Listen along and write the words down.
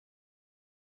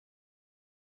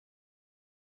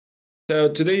So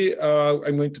today,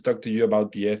 I'm going to talk to you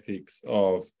about the ethics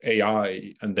of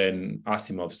AI and then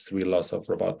Asimov's Three Laws of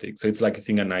Robotics. So it's like, I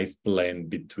think, a nice blend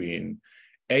between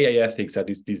AI ethics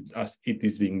as it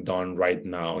is being done right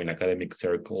now in academic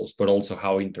circles, but also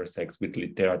how it intersects with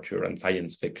literature and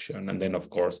science fiction. And then, of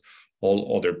course,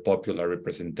 all other popular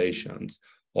representations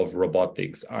of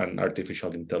robotics and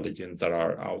artificial intelligence that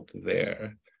are out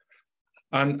there.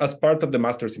 And as part of the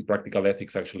Masters in Practical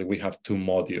Ethics, actually, we have two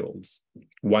modules,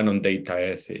 one on data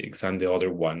ethics and the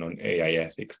other one on AI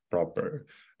ethics proper.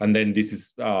 And then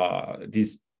this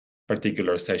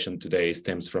particular session today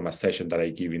stems from a session that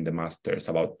I give in the Masters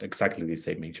about exactly the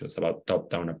same issues, about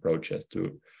top-down approaches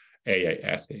to AI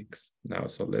ethics. Now,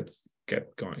 so let's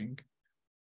get going.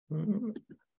 And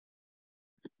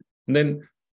then,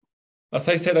 as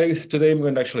I said, today I'm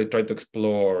going to actually try to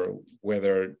explore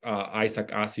whether Isaac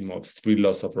Asimov's Three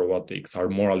Laws of Robotics are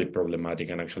morally problematic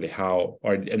and actually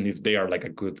and if they are like a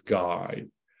good guide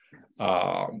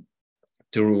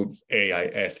to AI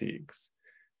ethics.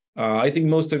 I think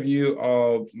most of you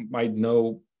might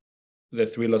know the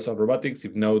Three Laws of Robotics.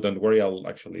 If no, don't worry, I'll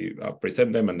actually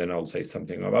present them and then I'll say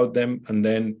something about them. And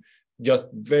then just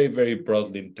very, very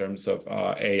broadly in terms of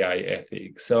AI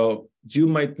ethics. So you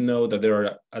might know that there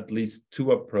are at least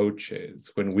two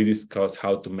approaches when we discuss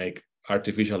how to make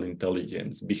artificial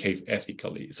intelligence behave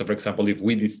ethically. So for example,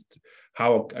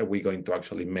 how are we going to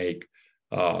actually make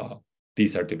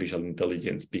this artificial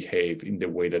intelligence behave in the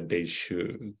way that they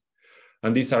should?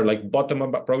 And these are like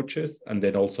bottom-up approaches and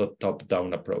then also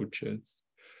top-down approaches.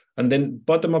 And then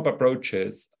bottom-up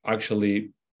approaches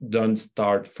actually don't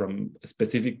start from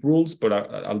specific rules,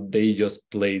 but they just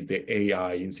place the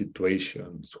AI in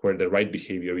situations where the right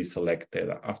behavior is selected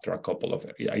after a couple of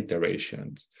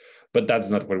iterations. But that's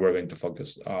not what we're going to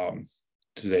focus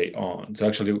today on. So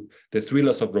actually, the Three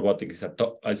Laws of Robotics is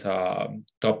a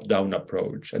top-down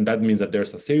approach. And that means that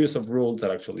there's a series of rules that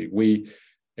actually we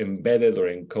embedded or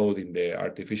encode in the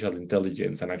artificial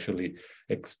intelligence and actually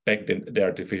expect the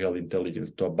artificial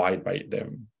intelligence to abide by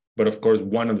them. But of course,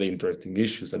 one of the interesting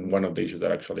issues and one of the issues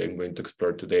that actually I'm going to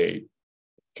explore today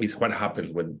is what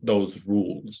happens when those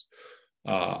rules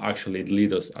actually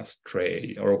lead us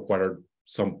astray, or what are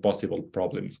some possible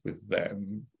problems with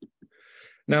them.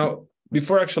 Now,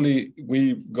 before actually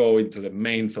we go into the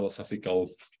main philosophical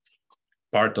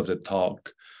part of the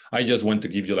talk, I just want to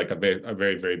give you like a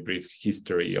very, very brief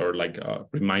history or like a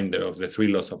reminder of the Three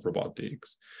Laws of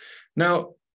Robotics.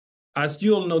 Now, as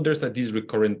you all know, there's this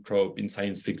recurrent trope in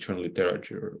science fiction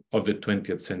literature of the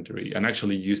 20th century, and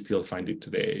actually you still find it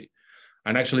today.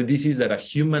 And actually this is that a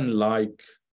human-like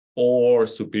or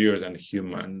superior than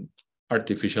human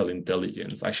artificial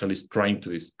intelligence actually is trying to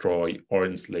destroy or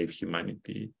enslave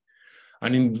humanity.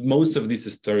 And in most of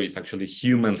these stories, actually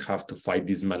humans have to fight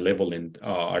this malevolent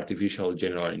artificial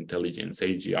general intelligence,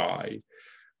 AGI,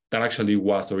 that actually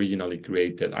was originally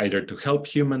created either to help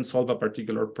humans solve a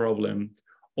particular problem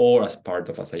or as part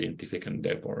of a scientific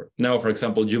endeavor. Now, for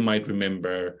example, you might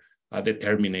remember the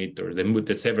Terminator,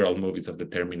 the several movies of the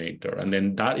Terminator. And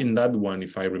then in that one,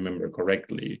 if I remember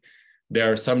correctly,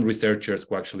 there are some researchers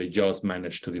who actually just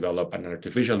managed to develop an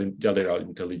artificial general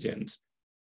intelligence.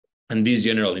 And this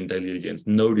general intelligence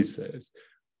notices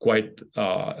quite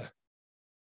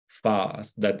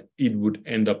fast that it would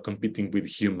end up competing with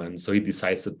humans. So it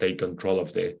decides to take control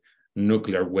of the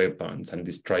nuclear weapons and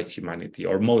destroys humanity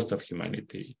or most of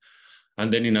humanity.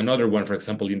 And then in another one, for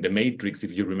example, in The Matrix,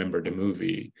 if you remember the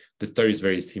movie, the story is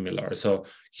very similar. So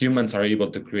humans are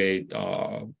able to create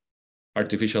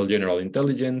artificial general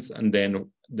intelligence, and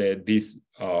then these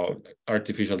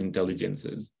artificial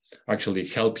intelligences actually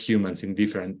help humans in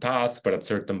different tasks, but at a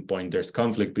certain point, there's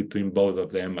conflict between both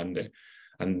of them, and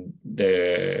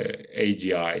the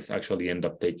AGIs actually end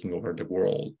up taking over the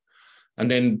world.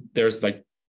 And then there's like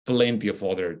plenty of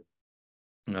other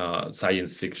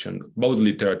science fiction, both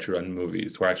literature and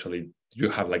movies, where actually you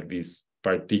have like this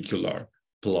particular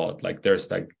plot, like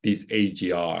there's like this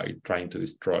AGI trying to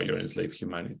destroy or enslave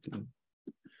humanity.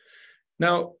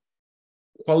 Now,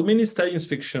 while many science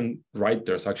fiction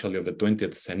writers actually of the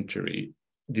 20th century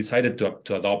decided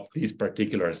to adopt this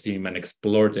particular theme and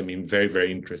explore them in very,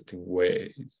 very interesting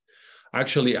ways,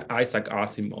 actually, Isaac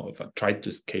Asimov tried to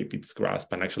escape its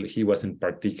grasp, and actually he wasn't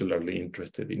particularly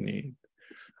interested in it.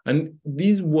 And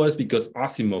this was because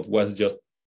Asimov was just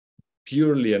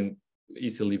purely and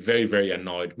easily very, very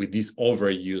annoyed with this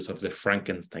overuse of the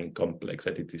Frankenstein complex,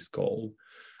 that it is called.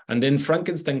 And then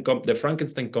the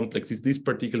Frankenstein complex is this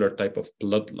particular type of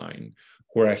plot line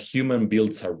where a human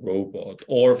builds a robot,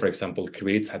 or, for example,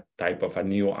 creates a type of a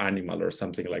new animal or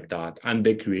something like that, and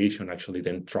the creation actually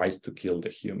then tries to kill the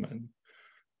human.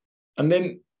 And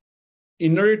then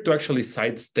in order to actually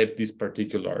sidestep this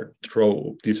particular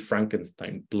trope, this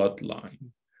Frankenstein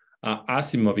plotline,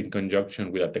 Asimov, in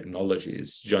conjunction with a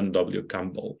technologist, John W.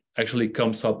 Campbell, actually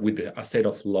comes up with a set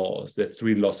of laws, the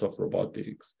Three Laws of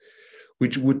Robotics,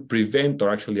 which would prevent,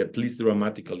 or actually at least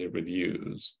dramatically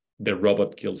reduce, the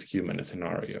robot kills human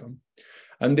scenario.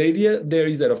 And the idea there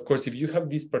is that, of course, if you have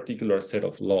this particular set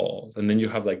of laws, and then you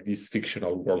have like this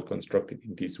fictional world constructed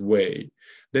in this way,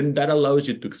 then that allows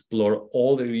you to explore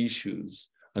all the issues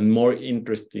and more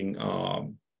interesting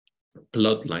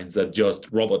plot lines that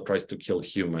just robot tries to kill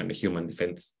human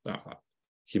defends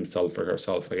himself or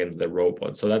herself against the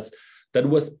robot. So that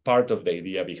was part of the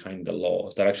idea behind the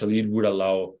laws, that actually it would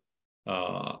allow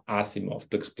Asimov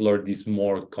to explore this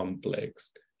more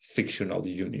complex fictional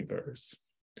universe.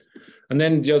 And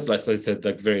then, just as I said,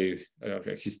 like very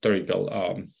historical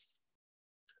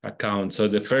account. So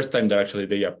the first time that actually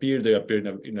they appeared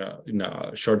in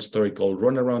a short story called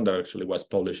Runaround that actually was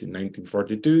published in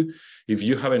 1942. If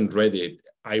you haven't read it,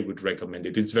 I would recommend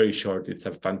it. It's very short. It's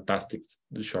a fantastic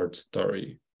short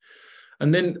story.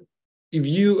 And then if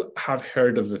you have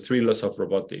heard of the Three Laws of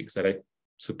Robotics, that I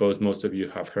suppose most of you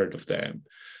have heard of them,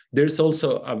 there's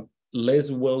also a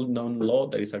less well-known law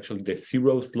that is actually the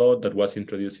Zeroth Law that was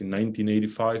introduced in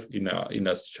 1985 in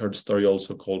a short story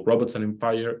also called Robots and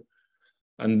Empire.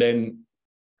 And then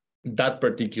that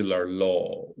particular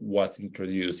law was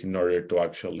introduced in order to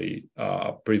actually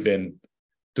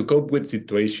to cope with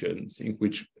situations in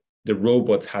which the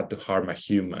robots had to harm a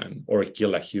human or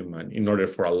kill a human in order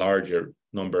for a larger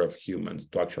number of humans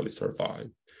to actually survive.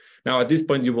 Now, at this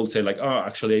point, you will say like, oh,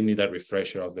 actually, I need a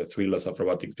refresher of the Three Laws of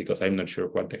Robotics because I'm not sure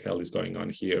what the hell is going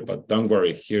on here, but don't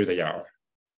worry, here they are.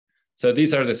 So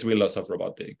these are the Three Laws of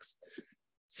Robotics.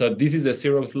 So this is the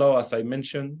Zeroth Law, as I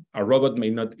mentioned. A robot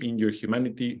may not injure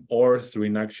humanity or through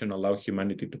inaction allow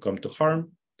humanity to come to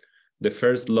harm. The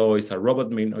first law is a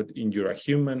robot may not injure a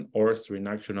human or through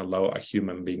inaction allow a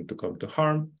human being to come to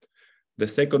harm. The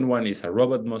second one is a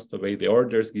robot must obey the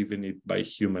orders given it by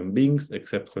human beings,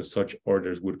 except when such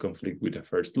orders would conflict with the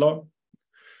first law.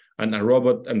 And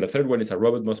the third one is a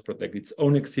robot must protect its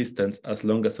own existence as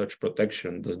long as such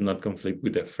protection does not conflict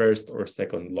with the first or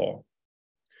second law.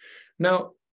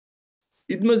 Now,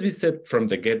 it must be said from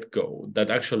the get-go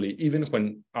that actually, even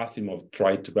when Asimov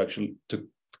tried to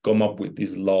come up with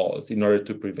these laws in order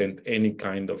to prevent any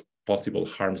kind of possible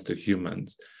harms to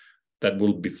humans that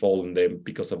will befall them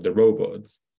because of the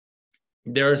robots,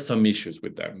 there are some issues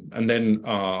with them. And then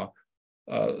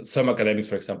some academics,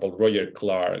 for example, Roger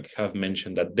Clark, have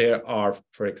mentioned that there are,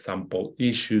 for example,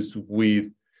 issues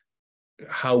with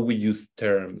how we use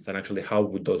terms and actually how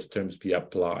would those terms be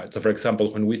applied. So for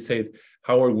example, when we say,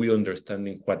 how are we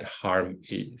understanding what harm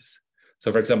is?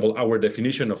 So for example, our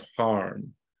definition of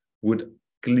harm would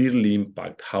clearly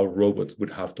impact how robots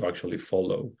would have to actually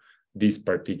follow this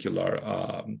particular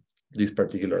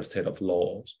set of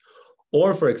laws.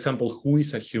 Or for example, who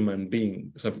is a human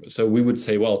being? So we would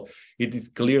say, well, it is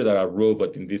clear that a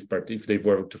robot in this part, if they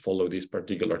were to follow these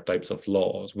particular types of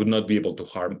laws, would not be able to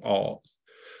harm us.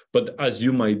 But as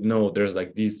you might know, there's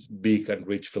like this big and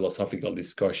rich philosophical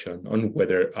discussion on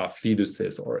whether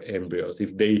fetuses or embryos,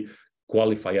 if they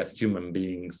qualify as human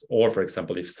beings, or for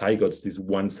example, if zygotes, these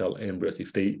one-cell embryos,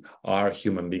 if they are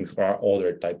human beings or are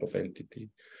other type of entity.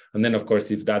 And then, of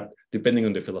course, if that, depending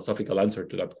on the philosophical answer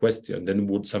to that question,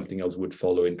 then something else would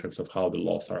follow in terms of how the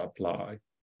laws are applied.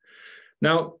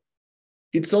 Now,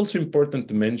 it's also important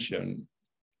to mention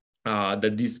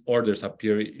that these orders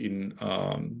appear in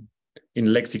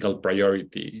lexical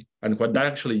priority. And what that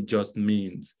actually just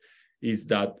means is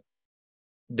that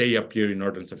they appear in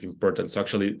orders of importance. So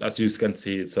actually, as you can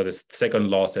see, so the second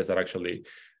law says that actually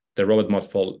the robot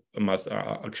must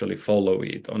actually follow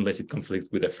it unless it conflicts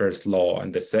with the first law,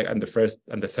 and the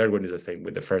third one is the same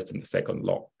with the first and the second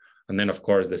law. And then of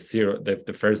course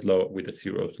the first law with the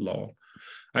zeroth law.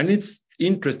 And it's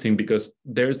interesting because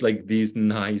there's like this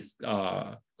nice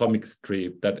comic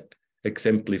strip that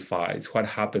exemplifies what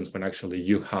happens when actually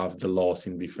you have the laws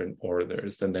in different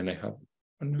orders. And then I have,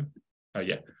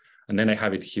 and then I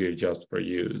have it here just for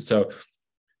you. So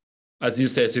as you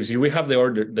said, if we have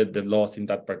the laws in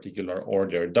that particular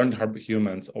order, don't harm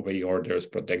humans, obey orders,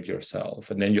 protect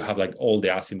yourself. And then you have like all the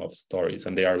Asimov stories,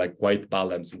 and they are like quite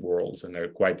balanced worlds, and they're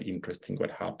quite interesting what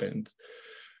happens.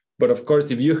 But of course,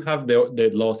 if you have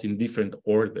the laws in different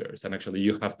orders, and actually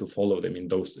you have to follow them in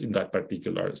that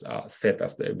particular set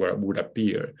as they would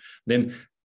appear, then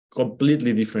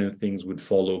completely different things would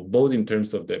follow, both in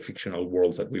terms of the fictional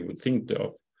worlds that we would think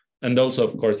of, and also,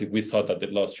 of course, if we thought that the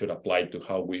laws should apply to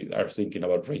how we are thinking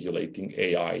about regulating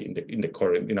AI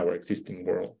in our existing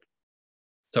world.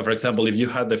 So, for example, if you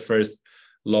had the first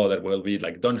law that will be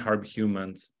like, don't harm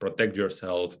humans, protect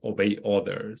yourself, obey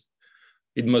others,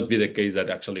 it must be the case that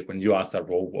actually when you ask a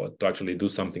robot to actually do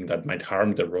something that might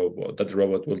harm the robot, that the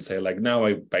robot will say like, no,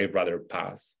 I'd rather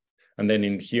pass. And then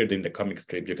in the comic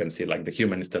strip, you can see like the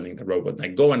human is telling the robot,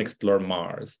 like, go and explore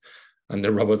Mars. And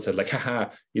the robot says like, haha,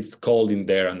 it's cold in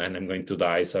there and then I'm going to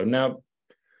die. So now,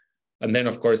 and then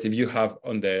of course, if you have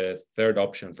on the third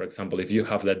option, for example, if you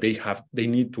have that they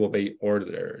need to obey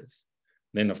orders,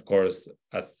 then of course,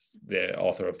 as the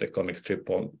author of the comic strip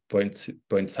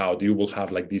points out, you will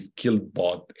have like this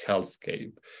killbot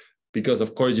hellscape. Because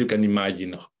of course you can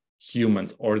imagine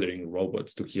humans ordering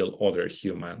robots to kill other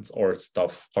humans or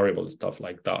horrible stuff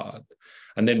like that.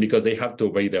 And then because they have to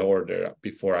obey the order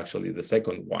before actually the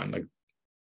second one, like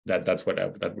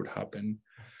that would happen.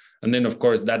 And then of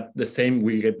course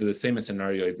we get to the same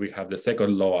scenario if we have the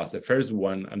second law as the first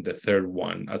one and the third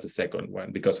one as the second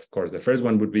one, because of course the first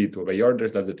one would be to obey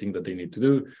orders, that's the thing that they need to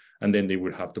do, and then they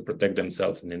would have to protect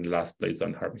themselves, and in the last place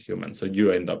don't harm humans. So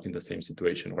you end up in the same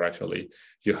situation where actually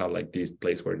you have like this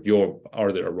place where you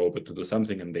order a robot to do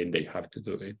something and then they have to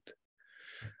do it.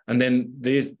 And then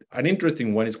there's an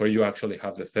interesting one is where you actually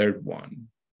have the third one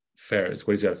first,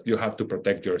 where you have to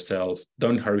protect yourself,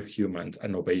 don't harm humans,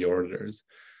 and obey orders.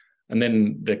 And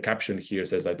then the caption here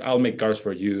says like, I'll make cars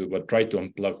for you, but try to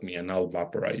unplug me and I'll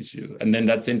vaporize you. And then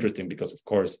that's interesting because of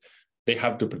course they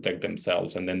have to protect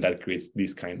themselves. And then that creates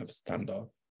this kind of standoff.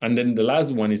 And then the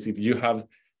last one is if you have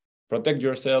protect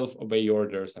yourself, obey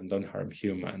orders, and don't harm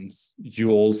humans,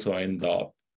 you also end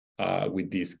up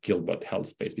with this killbot hell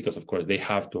space, because of course they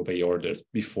have to obey orders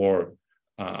before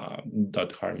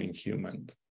not harming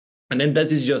humans. And then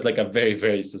this is just like a very,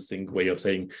 very succinct way of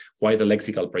saying why the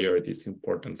lexical priority is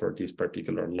important for these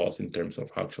particular laws in terms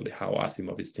of actually how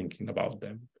Asimov is thinking about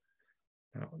them.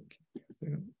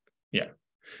 Yeah.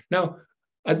 Now,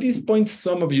 at this point,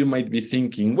 some of you might be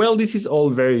thinking, well, this is all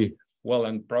very well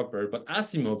and proper, but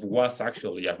Asimov was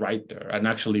actually a writer, and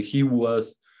actually he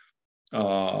was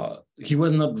not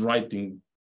writing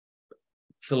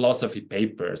philosophy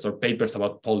papers or papers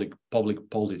about public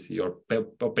policy or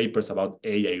papers about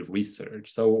AI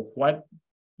research. So what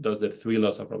does the Three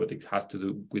Laws of Robotics has to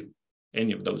do with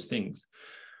any of those things?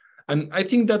 And I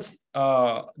think that's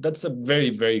a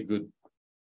very, very good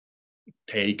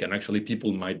take. And actually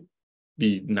people might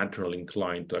be naturally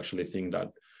inclined to actually think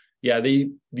that, yeah,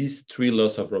 these three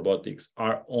laws of robotics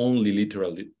are only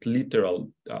literary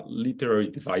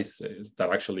devices that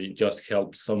actually just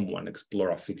help someone explore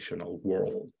a fictional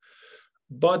world.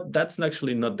 But that's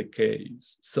actually not the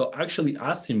case. So actually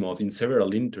Asimov in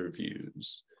several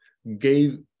interviews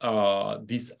gave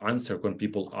this answer when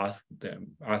people asked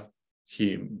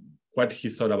him what he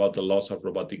thought about the laws of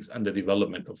robotics and the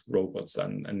development of robots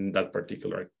and that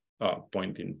particular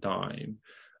point in time.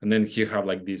 And then here have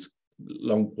like this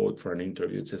long quote for an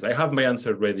interview. It says, I have my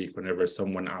answer ready whenever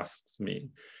someone asks me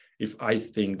if I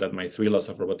think that my three laws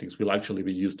of robotics will actually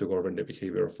be used to govern the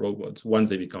behavior of robots once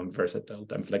they become versatile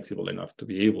and flexible enough to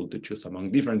be able to choose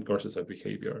among different courses of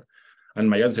behavior. And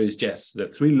my answer is yes, the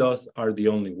three laws are the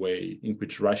only way in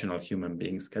which rational human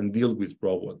beings can deal with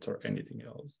robots or anything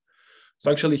else. So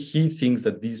actually, he thinks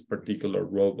that these particular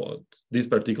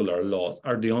laws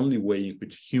are the only way in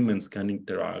which humans can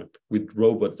interact with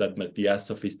robots that might be as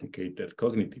sophisticated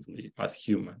cognitively as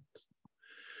humans.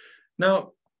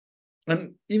 Now,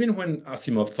 and even when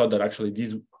Asimov thought that actually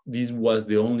this was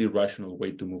the only rational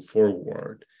way to move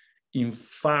forward, in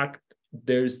fact,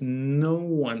 there's no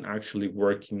one actually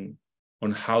working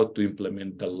on how to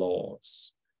implement the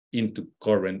laws into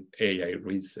current AI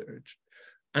research.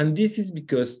 And this is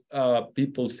because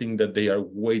people think that they are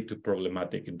way too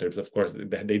problematic in terms, of course,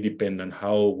 they depend on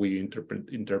how we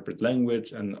interpret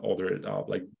language and other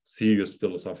like serious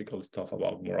philosophical stuff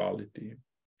about morality.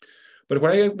 But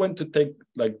what I want to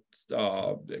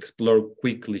explore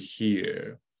quickly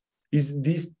here is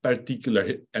this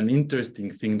particular and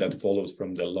interesting thing that follows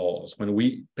from the laws when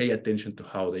we pay attention to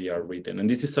how they are written. And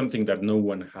this is something that no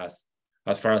one has,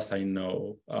 as far as I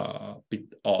know,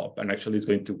 picked up, and actually is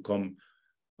going to come.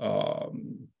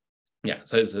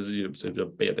 So it says you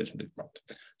pay attention to this part.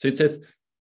 So it says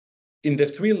in the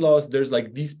three laws, there's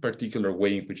like this particular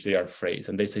way in which they are phrased,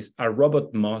 and they say a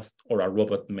robot must or a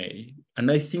robot may. And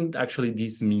I think actually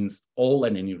this means all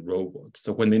and any robot.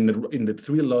 So when in the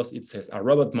three laws it says a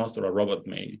robot must or a robot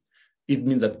may, it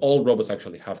means that all robots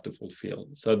actually have to fulfill.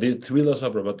 So the three laws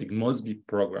of robotics must be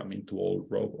programmed into all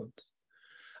robots.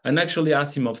 And actually,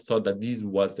 Asimov thought that this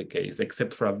was the case,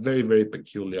 except for a very, very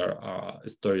peculiar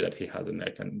story that he has, and I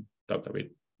can talk a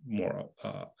bit more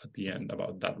at the end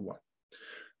about that one.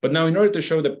 But now, in order to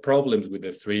show the problems with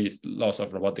the three laws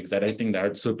of robotics that I think that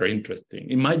are super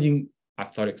interesting, imagine a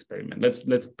thought experiment.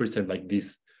 Let's present like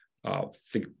this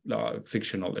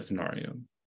fictional scenario.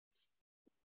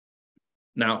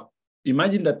 Now,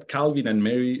 imagine that Calvin and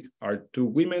Mary are two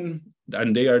women,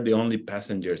 and they are the only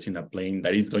passengers in a plane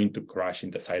that is going to crash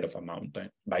in the side of a mountain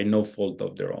by no fault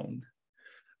of their own.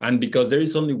 And because there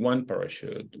is only one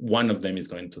parachute, one of them is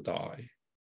going to die.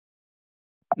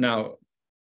 Now,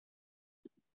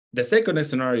 the second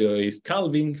scenario is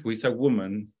Calvin, who is a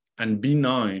woman, and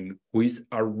B9, who is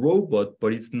a robot,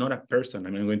 but it's not a person.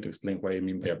 I'm going to explain what I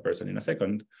mean by a person in a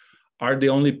second, are the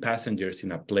only passengers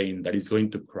in a plane that is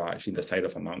going to crash in the side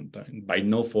of a mountain by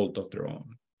no fault of their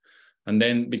own. And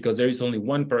then because there is only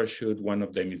one parachute, one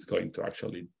of them is going to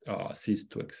actually cease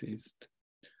to exist.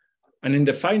 And in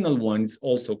the final one, it's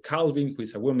also Calvin, who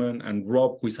is a woman, and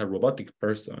Rob, who is a robotic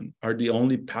person, are the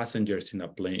only passengers in a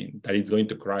plane that is going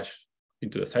to crash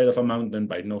into the side of a mountain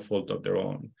by no fault of their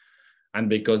own. And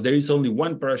because there is only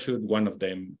one parachute, one of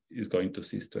them is going to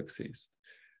cease to exist.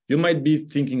 You might be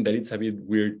thinking that it's a bit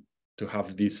weird to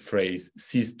have this phrase,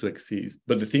 cease to exist.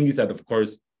 But the thing is that, of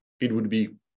course, it would be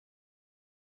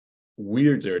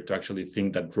weirder to actually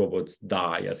think that robots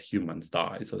die as humans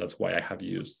die. So that's why I have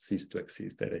used cease to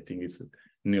exist, that I think it's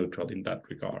neutral in that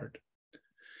regard.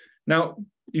 Now,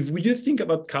 if we just think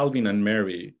about Calvin and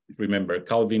Mary, remember,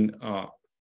 Calvin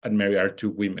and Mary are two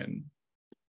women.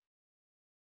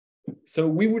 So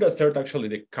we would assert actually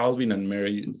that Calvin and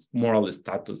Mary's moral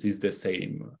status is the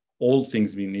same, all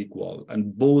things being equal,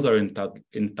 and both are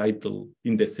entitled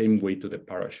in the same way to the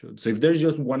parachute. So if there's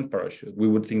just one parachute, we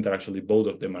would think that actually both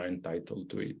of them are entitled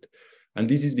to it. And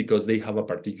this is because they have a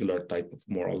particular type of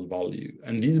moral value.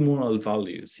 And this moral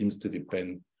value seems to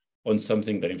depend on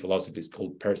something that in philosophy is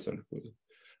called personhood.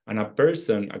 And a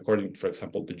person, according, for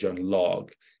example, to John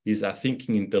Locke, is a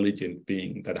thinking, intelligent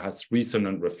being that has reason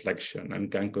and reflection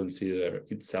and can consider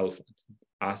itself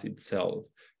as itself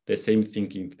the same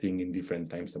thinking thing in different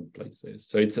times and places.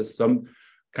 So it's some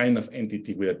kind of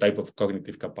entity with a type of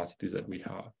cognitive capacities that we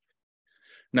have.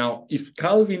 Now, if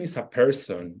Calvin is a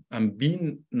person and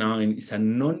B9 is a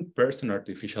non-person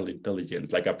artificial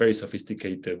intelligence, like a very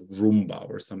sophisticated Roomba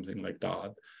or something like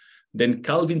that, then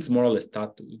Calvin's moral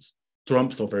status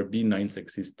trumps over B9's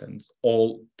existence,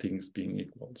 all things being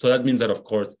equal. So that means that, of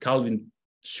course, Calvin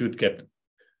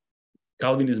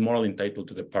is morally entitled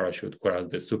to the parachute, whereas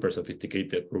the super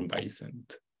sophisticated Roomba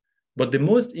isn't. But the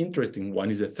most interesting one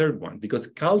is the third one, because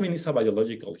Calvin is a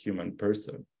biological human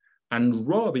person. And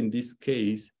Rob, in this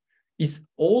case, is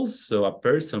also a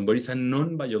person, but it's a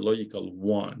non-biological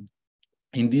one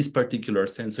in this particular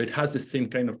sense. So it has the same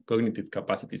kind of cognitive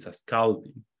capacities as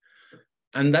Calvin.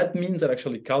 And that means that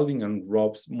actually Calvin and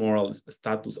Rob's moral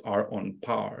status are on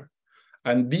par.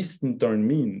 And this in turn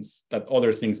means that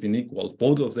other things being equal,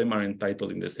 both of them are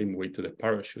entitled in the same way to the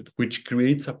parachute, which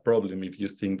creates a problem if you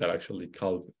think that actually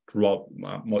Rob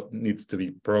needs to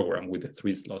be programmed with the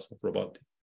Three Laws of Robotics.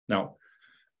 Now,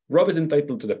 Rob is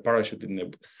entitled to the parachute in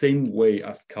the same way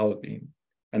as Calvin.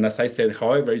 And as I said,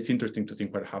 however, it's interesting to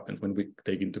think what happens when we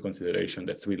take into consideration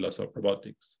the Three Laws of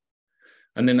Robotics.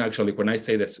 And then actually, when I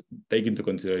say that take into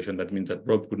consideration, that means that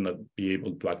Rob would not be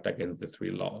able to act against the three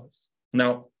laws.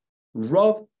 Now,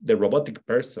 Rob, the robotic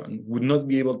person, would not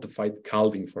be able to fight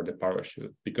Calvin for the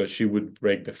parachute because she would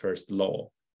break the first law,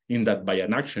 in that by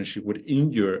an action, she would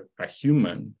injure a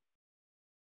human,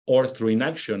 or through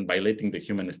inaction, by letting the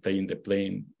human stay in the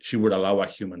plane, she would allow a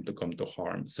human to come to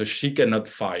harm. So she cannot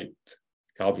fight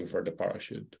Calvin for the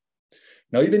parachute.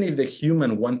 Now, even if the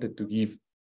human wanted to give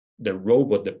the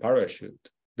robot the parachute,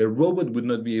 the robot would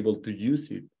not be able to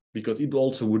use it because it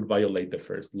also would violate the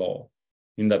first law,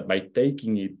 in that by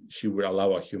taking it, she would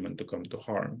allow a human to come to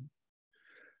harm.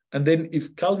 And then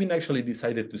if Calvin actually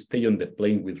decided to stay on the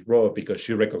plane with Rob because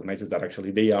she recognizes that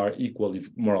actually they are equally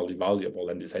morally valuable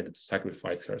and decided to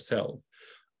sacrifice herself,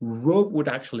 Rob would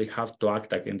actually have to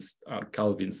act against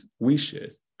Calvin's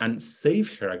wishes and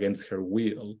save her against her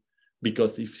will.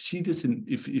 Because if she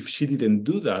didn't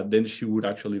do that, then she would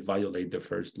actually violate the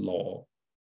first law,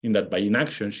 in that by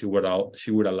inaction, she would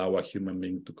allow a human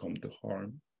being to come to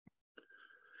harm.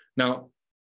 Now,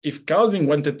 if Calvin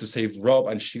wanted to save Rob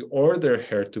and she ordered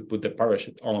her to put the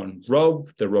parachute on,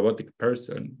 Rob, the robotic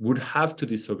person, would have to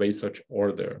disobey such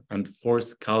order and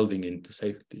force Calvin into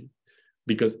safety.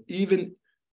 Because even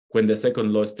when the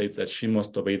second law states that she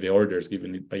must obey the orders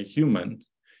given it by humans,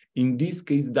 in this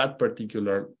case, that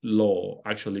particular law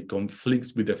actually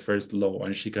conflicts with the first law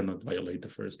and she cannot violate the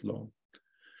first law.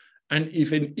 And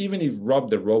even if Rob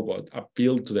the robot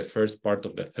appealed to the first part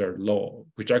of the third law,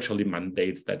 which actually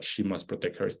mandates that she must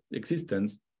protect her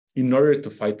existence, in order to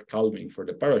fight Calvin for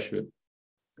the parachute,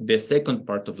 the second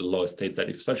part of the law states that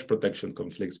if such protection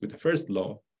conflicts with the first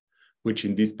law, which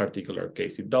in this particular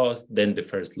case it does, then the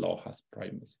first law has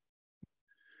primacy.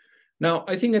 Now,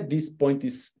 I think at this point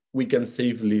we can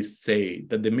safely say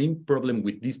that the main problem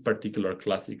with this particular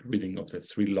classic reading of the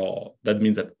three laws, that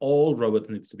means that all robots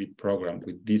need to be programmed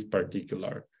with this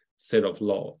particular set of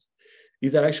laws,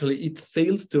 is that actually it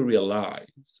fails to realize,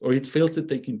 or it fails to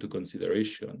take into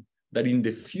consideration, that in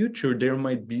the future there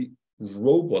might be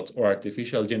robots or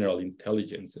artificial general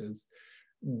intelligences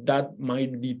that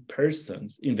might be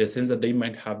persons, in the sense that they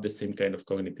might have the same kind of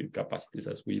cognitive capacities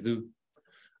as we do.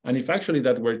 And if actually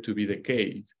that were to be the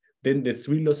case, then the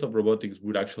three laws of robotics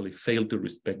would actually fail to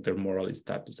respect their moral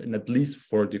status in at least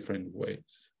 4 different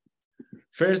ways.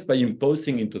 First, by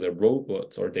imposing into the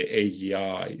robots or the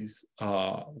AGIs,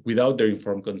 without their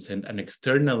informed consent, an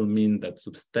external mean that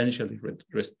substantially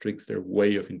restricts their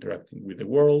way of interacting with the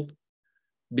world,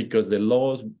 because the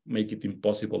laws make it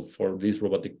impossible for these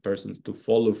robotic persons to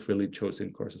follow freely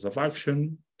chosen courses of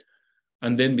action.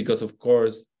 And then because, of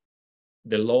course,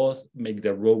 the laws make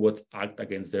the robots act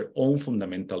against their own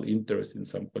fundamental interests in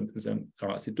some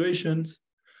situations.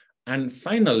 And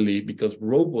finally, because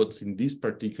robots in these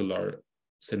particular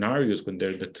scenarios, when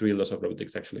the 3 laws of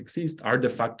robotics actually exist, are de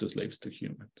facto slaves to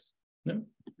humans. No?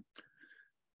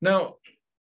 Now,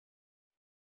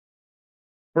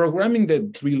 programming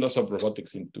the 3 laws of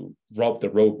robotics into Rob the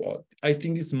robot, I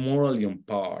think is morally on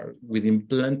par with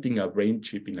implanting a brain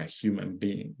chip in a human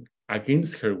being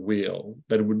against her will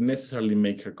that would necessarily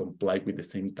make her comply with the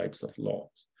same types of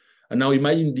laws. And now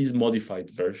imagine this modified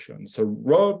version. So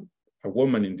Rob, a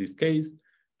woman in this case,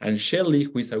 and Shelley,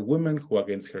 who is a woman who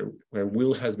against her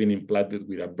will has been implanted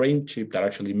with a brain chip that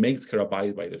actually makes her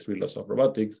abide by the 3 laws of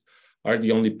robotics, are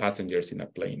the only passengers in a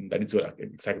plane that is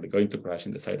exactly going to crash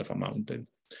in the side of a mountain.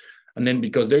 And then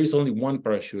because there is only one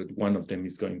parachute, one of them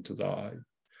is going to die.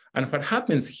 And what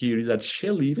happens here is that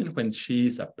Shelley, even when she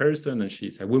is a person and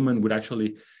she's a woman,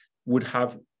 would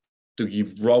have to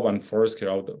give Rob and force her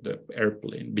out of the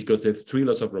airplane, because the 3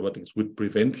 laws of robotics would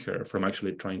prevent her from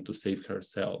actually trying to save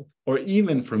herself, or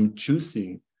even from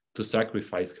choosing to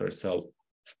sacrifice herself,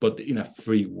 but in a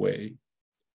free way.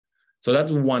 So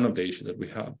that's one of the issues that we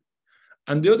have.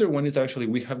 And the other one is actually,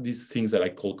 we have these things that I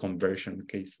call conversion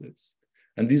cases.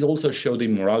 And these also show the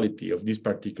immorality of this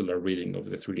particular reading of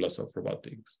the 3 laws of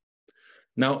robotics.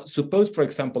 Now, suppose, for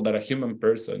example, that a human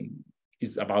person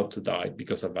is about to die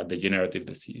because of a degenerative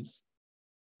disease.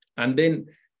 And then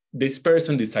this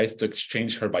person decides to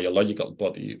exchange her biological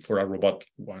body for a robotic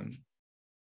one.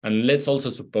 And let's also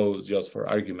suppose, just for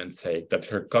argument's sake, that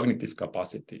her cognitive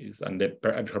capacities and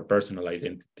her personal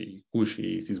identity, who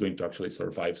she is going to actually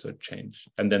survive such change.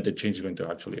 And then the change is going to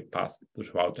actually pass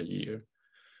throughout a year.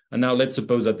 And now let's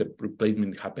suppose that the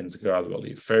replacement happens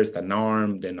gradually. First an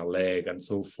arm, then a leg, and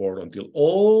so forth, until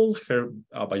all her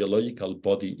biological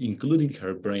body, including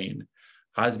her brain,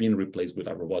 has been replaced with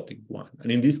a robotic one.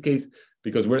 And in this case,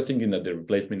 because we're thinking that the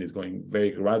replacement is going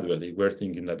very gradually, we're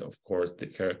thinking that, of course,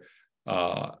 her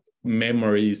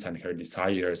memories and her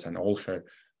desires and all her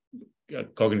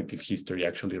cognitive history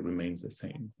actually remains the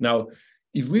same. Now,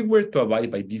 if we were to abide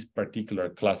by this particular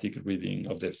classic reading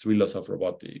of the 3 laws of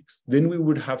robotics, then we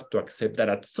would have to accept that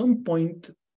at some point,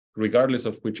 regardless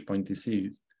of which point this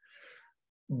is,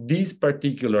 this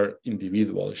particular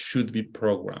individual should be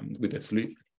programmed with the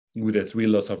 3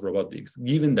 laws of robotics,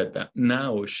 given that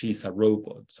now she's a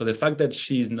robot. So the fact that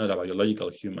she is not a biological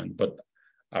human, but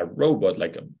a robot,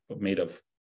 like made of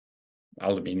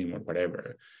aluminum or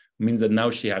whatever, means that now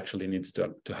she actually needs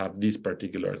to have these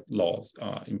particular laws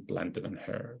implanted on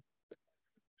her.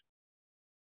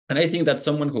 And I think that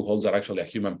someone who holds that actually a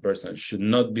human person should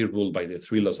not be ruled by the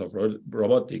 3 laws of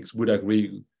robotics would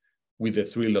agree with the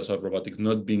 3 laws of robotics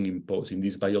not being imposed in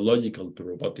this biological to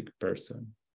robotic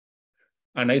person.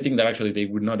 And I think that actually they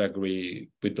would not agree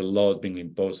with the laws being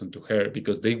imposed onto her,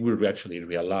 because they would actually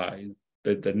realize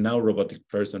that the now robotic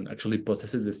person actually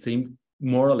possesses the same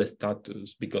moral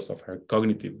status because of her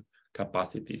cognitive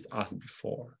capacities as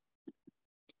before.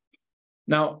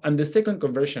 Now, and the second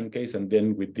conversion case, and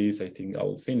then with this, I think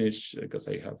I'll finish because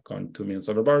I have gone 2 minutes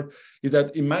overboard, is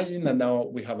that imagine that now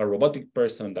we have a robotic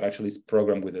person that actually is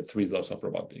programmed with the 3 laws of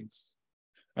robotics.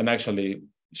 And actually,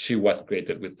 she was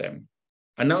created with them.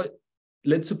 And now,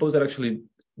 let's suppose that actually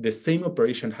the same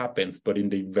operation happens, but in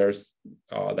the inverse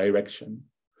direction.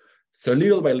 So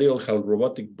little by little, her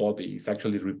robotic body is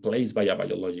actually replaced by a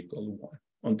biological one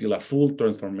until a full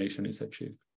transformation is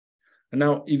achieved. And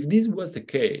now, if this was the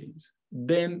case,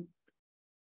 then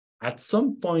at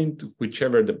some point,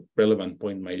 whichever the relevant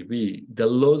point might be, the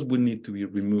laws would need to be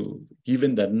removed,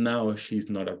 given that now she's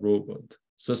not a robot.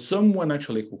 So someone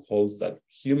actually who holds that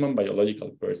human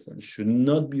biological person should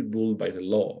not be ruled by the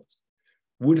laws,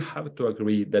 would have to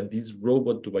agree that this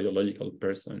robot to biological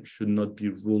person should not be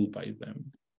ruled by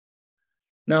them.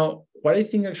 Now, what I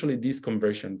think actually these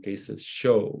conversion cases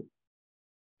show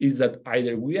is that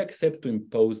either we accept to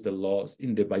impose the laws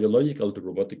in the biological to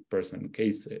robotic person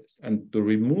cases and to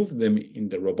remove them in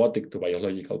the robotic to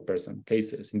biological person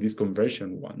cases, in these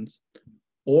conversion ones,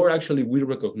 or actually we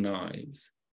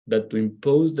recognize that to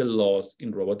impose the laws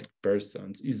in robotic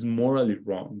persons is morally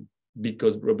wrong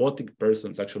because robotic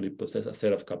persons actually possess a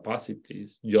set of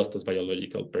capacities, just as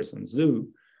biological persons do,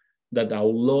 that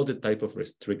outlaw the type of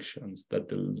restrictions that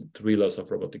the three laws of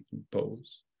robotics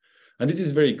impose. And this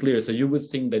is very clear. So you would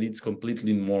think that it's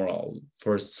completely immoral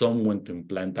for someone to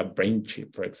implant a brain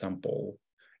chip, for example,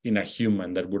 in a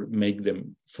human that would make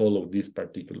them follow these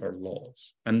particular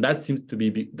laws. And that seems to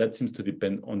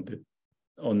depend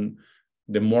on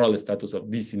the moral status of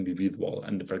this individual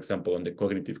and, for example, on the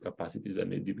cognitive capacities that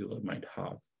the individual might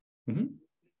have. Mm-hmm.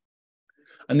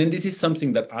 And then this is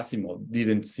something that Asimov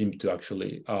didn't seem to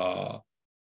actually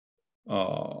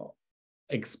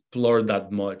explore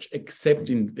that much, except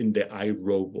in the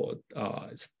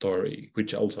iRobot story,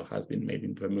 which also has been made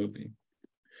into a movie.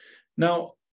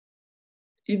 Now,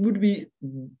 it would be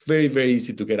very, very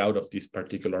easy to get out of this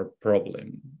particular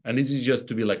problem. And this is just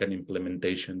to be like an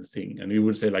implementation thing. And we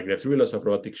would say like the three laws of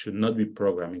robotics should not be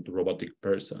programmed into robotic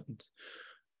persons.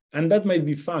 And that might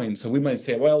be fine. So we might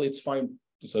say, well, it's fine.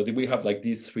 So we have like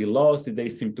these three laws, they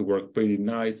seem to work pretty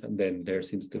nice. And then there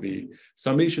seems to be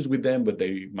some issues with them, but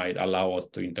they might allow us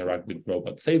to interact with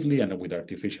robots safely and with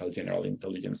artificial general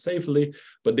intelligence safely,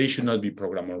 but they should not be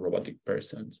programmed on robotic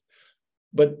persons.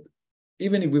 But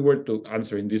even if we were to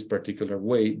answer in this particular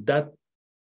way, that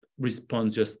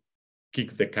response just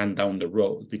kicks the can down the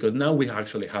road, because now we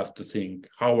actually have to think,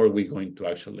 how are we going to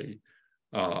actually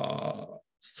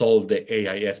solve the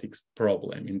AI ethics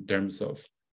problem in terms of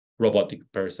robotic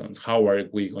persons? How are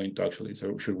we going to actually,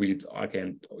 so should we,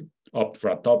 again, opt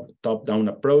for a top-down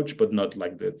approach, but not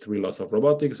like the three laws of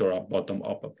robotics, or a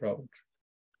bottom-up approach?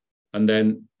 And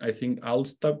then I think I'll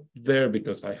stop there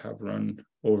because I have run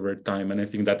over time. And I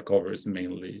think that covers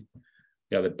mainly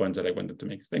the points that I wanted to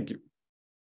make. Thank you.